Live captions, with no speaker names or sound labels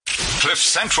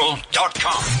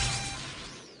CliffCentral.com.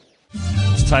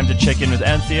 It's time to check in with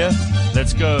Anthea.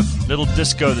 Let's go. Little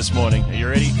disco this morning. Are you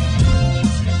ready?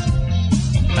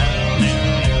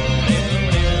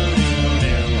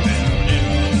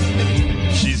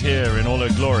 She's here in all her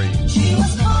glory.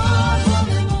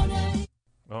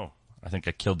 Oh, I think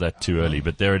I killed that too early,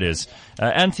 but there it is.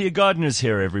 Anthea Gardner's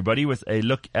here, everybody, with a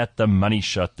look at the money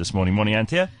shot this morning. Morning,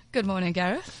 Anthea. Good morning,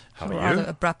 Gareth. How are you? Rather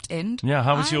abrupt end. Yeah,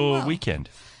 how was your weekend?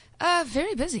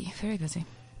 Very busy, very busy.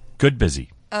 Good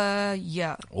busy?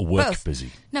 Yeah. Or work both.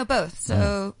 busy? No, both.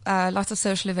 So, lots of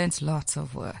social events, lots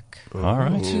of work. All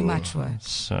right. Too much work.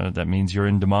 So that means you're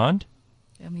in demand?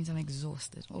 That means I'm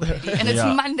exhausted already. And it's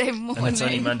Monday morning. And it's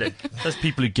only Monday. Those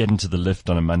people who get into the lift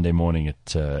on a Monday morning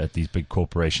at these big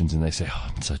corporations and they say,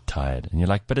 oh, I'm so tired. And you're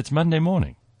like, but it's Monday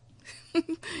morning.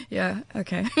 Yeah,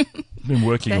 okay. Been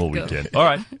working all weekend. All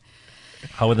right.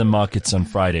 How were the markets on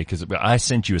Friday? Because I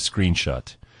sent you a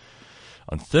screenshot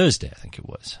on Thursday, I think it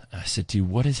was. I said to you,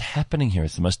 what is happening here?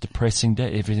 It's the most depressing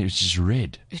day. Everything was just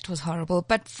red. It was horrible.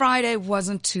 But Friday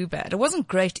wasn't too bad. It wasn't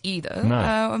great either.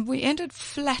 No. We ended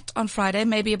flat on Friday,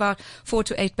 maybe about 4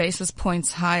 to 8 basis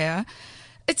points higher.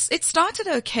 It started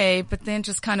okay, but then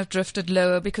just kind of drifted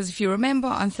lower because if you remember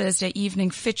on Thursday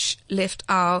evening, Fitch left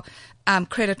our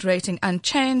credit rating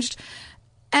unchanged.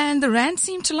 And the rand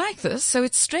seemed to like this, so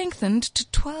it strengthened to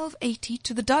 12.80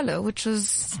 to the dollar, which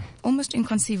was almost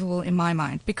inconceivable in my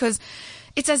mind, because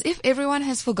it's as if everyone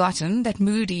has forgotten that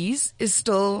Moody's is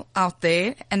still out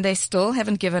there, and they still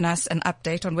haven't given us an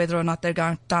update on whether or not they're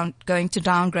going to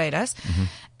downgrade us. Mm-hmm.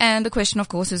 And the question, of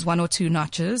course, is 1 or 2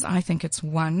 notches. I think it's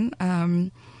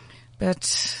 1.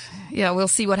 But yeah, we'll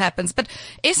see what happens. But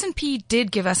S&P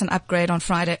did give us an upgrade on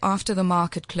Friday after the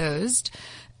market closed.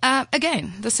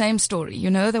 Again, the same story. You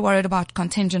know, they're worried about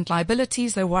contingent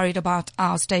liabilities. They're worried about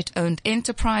our state-owned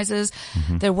enterprises.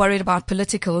 Mm-hmm. They're worried about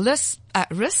political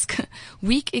risk,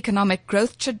 weak economic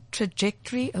growth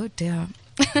trajectory. Oh, dear.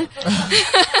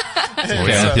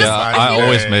 I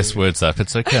always mess words up.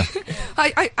 It's okay.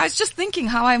 I was just thinking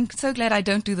how I'm so glad I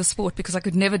don't do the sport because I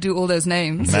could never do all those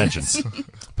names. Imagine.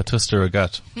 Batista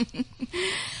Regat.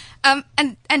 And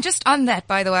just on that,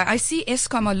 by the way, I see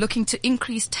Eskom are looking to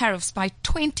increase tariffs by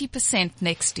 20%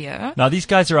 next year. Now, these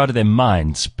guys are out of their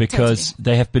minds because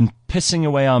they have been pissing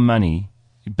away our money,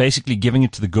 basically giving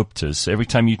it to the Guptas. So every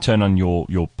time you turn on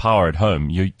your power at home,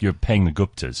 you're paying the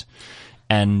Guptas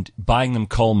and buying them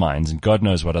coal mines and God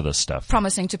knows what other stuff.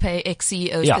 Promising to pay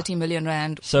ex-CEOs 30 million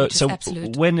rand. So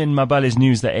when in Mabale's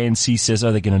news the ANC says,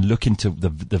 oh, they're going to look into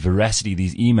the veracity of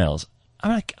these emails, I'm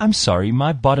like, I'm sorry,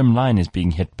 my bottom line is being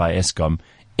hit by Eskom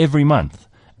every month.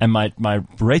 And my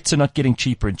rates are not getting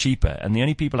cheaper and cheaper. And the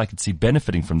only people I could see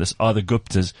benefiting from this are the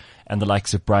Guptas and the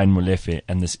likes of Brian Molefe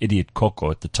and this idiot Koko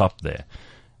at the top there.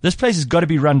 This place has got to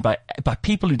be run by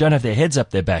people who don't have their heads up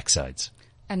their backsides.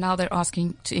 And now they're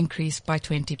asking to increase by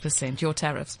 20%, your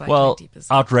tariffs by 20%. Well,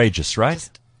 outrageous, right?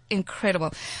 Just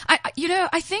incredible.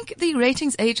 I think the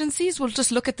ratings agencies will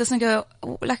just look at this and go,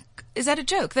 like, is that a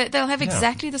joke? They'll have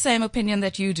exactly the same opinion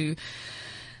that you do.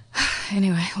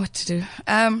 Anyway, what to do?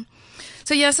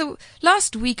 So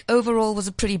last week overall was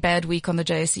a pretty bad week on the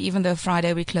JSE, even though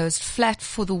Friday we closed flat.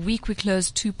 For the week we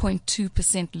closed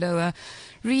 2.2% lower.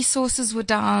 Resources were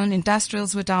down,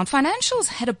 industrials were down. Financials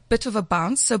had a bit of a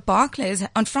bounce. So Barclays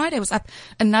on Friday was up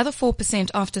another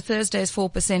 4% after Thursday's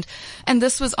 4%. And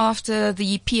this was after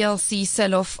the PLC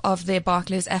sell-off of their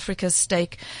Barclays Africa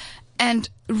stake. And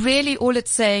really all it's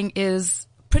saying is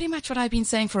pretty much what I've been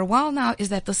saying for a while now, is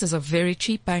that this is a very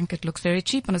cheap bank. It looks very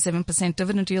cheap on a 7%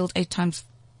 dividend yield, 8 times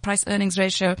price earnings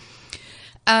ratio.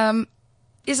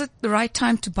 Is it the right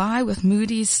time to buy with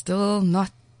Moody's still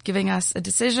not giving us a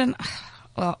decision?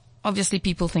 Well, obviously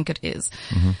people think it is.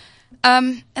 Mm-hmm.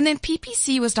 And then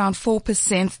PPC was down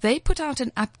 4%. They put out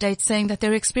an update saying that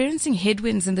they're experiencing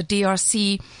headwinds in the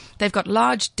DRC. They've got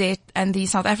large debt and the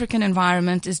South African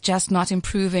environment is just not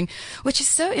improving, which is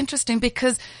so interesting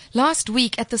because last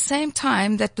week at the same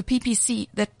time that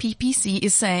PPC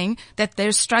is saying that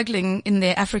they're struggling in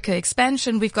their Africa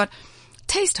expansion, we've got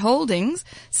Taste Holdings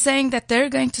saying that they're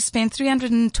going to spend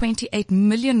 328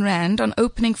 million rand on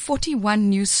opening 41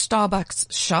 new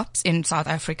Starbucks shops in South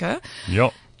Africa.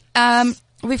 Yep.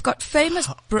 We've got famous...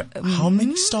 How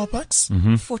many Starbucks?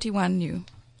 Mm-hmm. 41 new.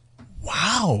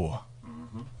 Wow.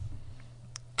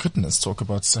 Goodness, talk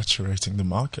about saturating the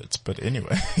market. But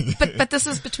anyway. but this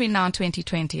is between now and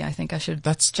 2020, I think I should...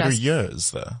 That's 3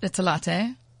 years, though. It's a lot,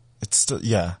 eh? It's still,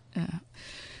 yeah.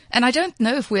 And I don't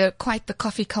know if we're quite the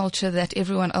coffee culture that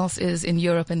everyone else is in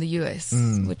Europe and the US.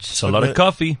 It's a lot of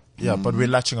coffee. Yeah, but we're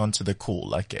latching onto the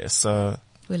cool, I guess.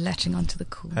 we're latching onto the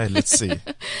cool. Hey, let's see.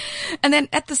 And then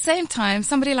at the same time,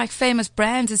 somebody like Famous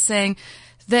Brands is saying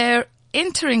they're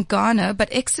entering Ghana but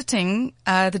exiting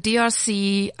the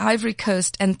DRC, Ivory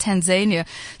Coast and Tanzania.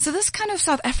 So this kind of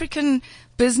South African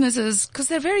businesses, because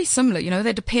they're very similar, you know,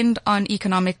 they depend on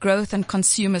economic growth and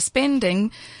consumer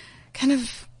spending, kind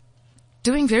of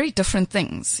doing very different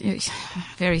things.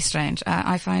 Very strange.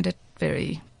 I find it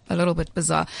a little bit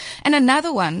bizarre. And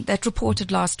another one that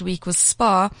reported last week was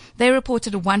Spar. They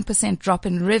reported a 1% drop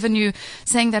in revenue,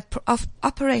 saying that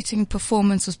operating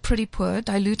performance was pretty poor.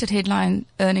 Diluted headline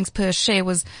earnings per share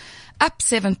was up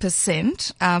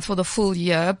 7% for the full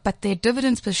year, but their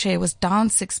dividends per share was down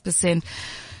 6%.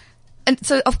 And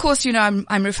so, of course, you know,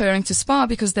 I'm referring to Spar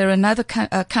because they're another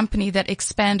company that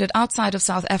expanded outside of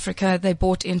South Africa. They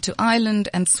bought into Ireland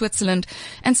and Switzerland.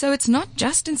 And so it's not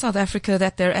just in South Africa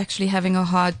that they're actually having a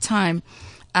hard time.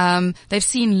 They've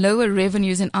seen lower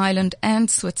revenues in Ireland and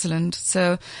Switzerland.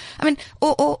 So, I mean,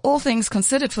 all things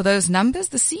considered for those numbers,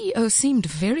 the CEO seemed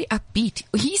very upbeat.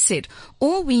 He said,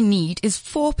 all we need is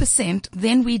 4%,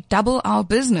 then we double our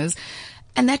business.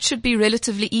 And that should be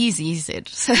relatively easy, he said.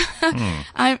 So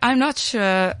I'm not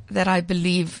sure that I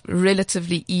believe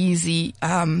relatively easy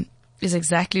is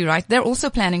exactly right. They're also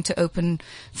planning to open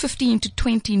 15 to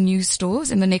 20 new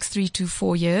stores in the next 3 to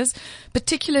 4 years,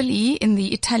 particularly in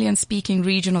the Italian-speaking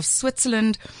region of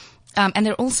Switzerland. And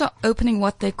they're also opening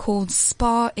what they call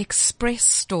Spar Express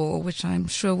store, which I'm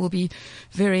sure will be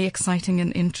very exciting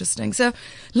and interesting. So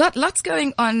lots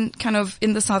going on kind of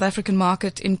in the South African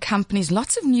market in companies,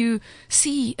 lots of new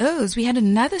CEOs. We had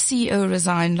another CEO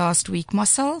resign last week,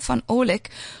 Marcel van Oorlik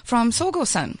from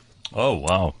Sorgosan. Oh,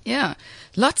 wow. Yeah.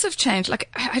 Lots of change.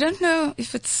 Like, I don't know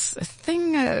if it's a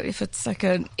thing, if it's like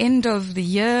an end of the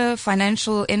year,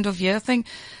 financial end of year thing.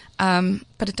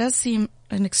 But it does seem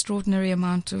an extraordinary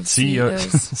amount of CEOs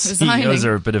resigning. CEOs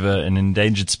are a bit of an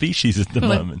endangered species at the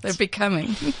moment. They're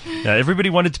becoming. Yeah, everybody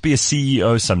wanted to be a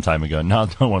CEO some time ago. Now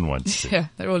no one wants to. Yeah,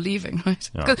 they're all leaving, right?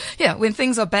 Yeah, when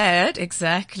things are bad,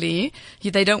 exactly,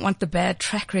 they don't want the bad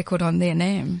track record on their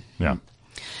name. Yeah.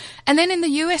 And then in the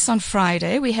US on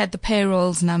Friday, we had the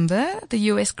payrolls number. The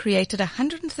US created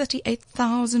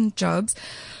 138,000 jobs,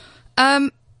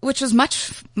 which was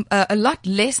a lot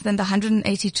less than the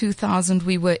 182,000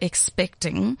 we were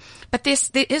expecting. But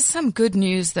there is some good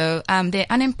news though. Their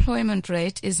unemployment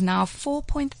rate is now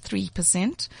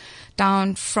 4.3%,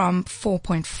 down from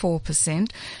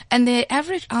 4.4%. And their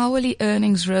average hourly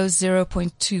earnings rose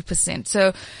 0.2%.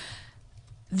 So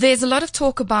there's a lot of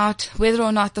talk about whether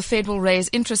or not the Fed will raise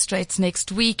interest rates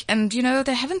next week. And, you know,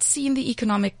 they haven't seen the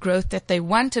economic growth that they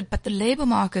wanted, but the labor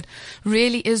market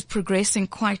really is progressing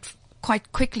quite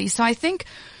quickly. So I think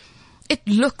it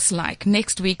looks like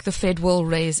next week the Fed will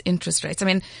raise interest rates. I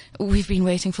mean, we've been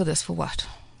waiting for this for what?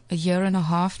 A year and a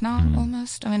half now,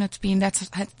 almost? I mean,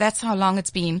 that's how long it's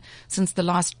been since the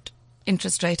last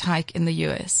interest rate hike in the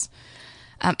US.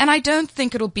 And I don't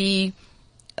think it'll be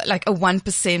like a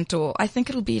 1%, or I think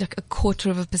it'll be like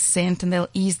 0.25%, and they'll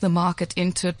ease the market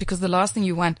into it, because the last thing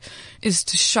you want is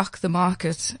to shock the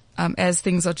market, as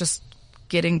things are just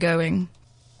getting going.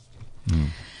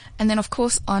 And then, of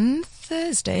course, on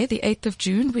Thursday, the 8th of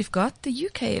June, we've got the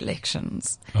UK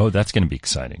elections. Oh, that's going to be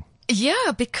exciting.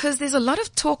 Yeah, because there's a lot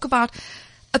of talk about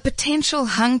a potential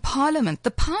hung parliament.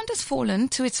 The pound has fallen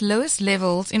to its lowest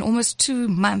levels in almost 2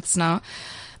 months now.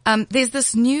 There's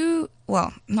this new,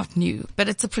 well, not new, but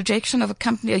it's a projection of a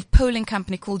polling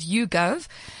company called YouGov.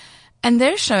 And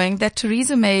they're showing that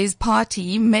Theresa May's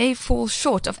party may fall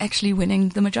short of actually winning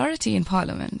the majority in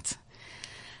parliament.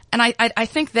 And I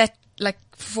think that, like,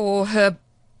 for her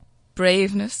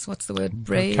braveness, what's the word?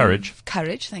 Courage.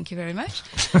 Courage, thank you very much.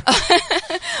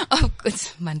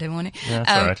 It's Monday morning. Yeah,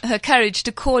 that's all right. Her courage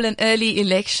to call an early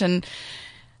election,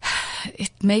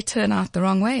 it may turn out the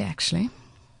wrong way, actually.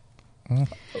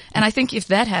 And I think if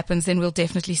that happens, then we'll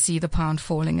definitely see the pound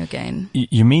falling again.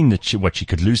 You mean that she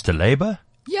could lose to Labour?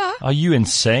 Yeah. Are you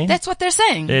insane? That's what they're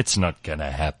saying. It's not going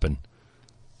to happen.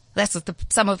 That's what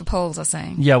some of the polls are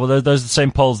saying. Yeah, well, those are the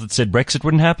same polls that said Brexit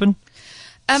wouldn't happen?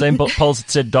 Same polls that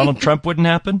said Donald Trump wouldn't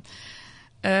happen?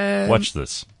 Watch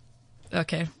this.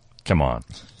 Okay. Come on.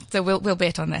 So we'll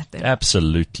bet on that then.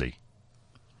 Absolutely.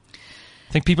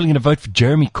 I think people are going to vote for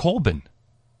Jeremy Corbyn.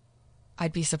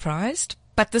 I'd be surprised.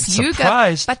 But this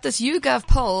YouGov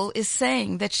poll is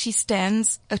saying that she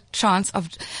stands a chance of,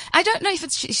 I don't know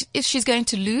if she's going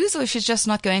to lose or if she's just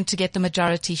not going to get the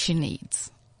majority she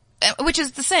needs. Which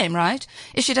is the same, right?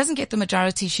 If she doesn't get the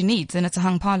majority she needs, then it's a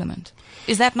hung parliament.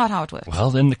 Is that not how it works?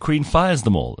 Well, then the Queen fires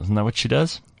them all. Isn't that what she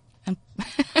does?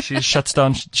 She shuts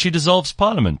down, she dissolves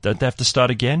parliament. Don't they have to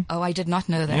start again? Oh, I did not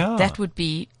know that. Yeah. That would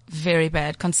be very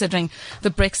bad, considering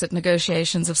the Brexit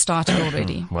negotiations have started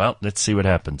already. Well, let's see what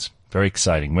happens. Very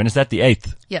exciting. When is that? The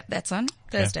 8th? Yeah, that's on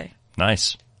Thursday.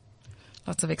 Nice.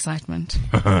 Lots of excitement.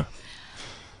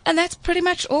 And that's pretty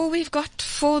much all we've got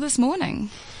for this morning.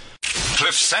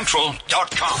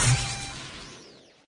 CliffCentral.com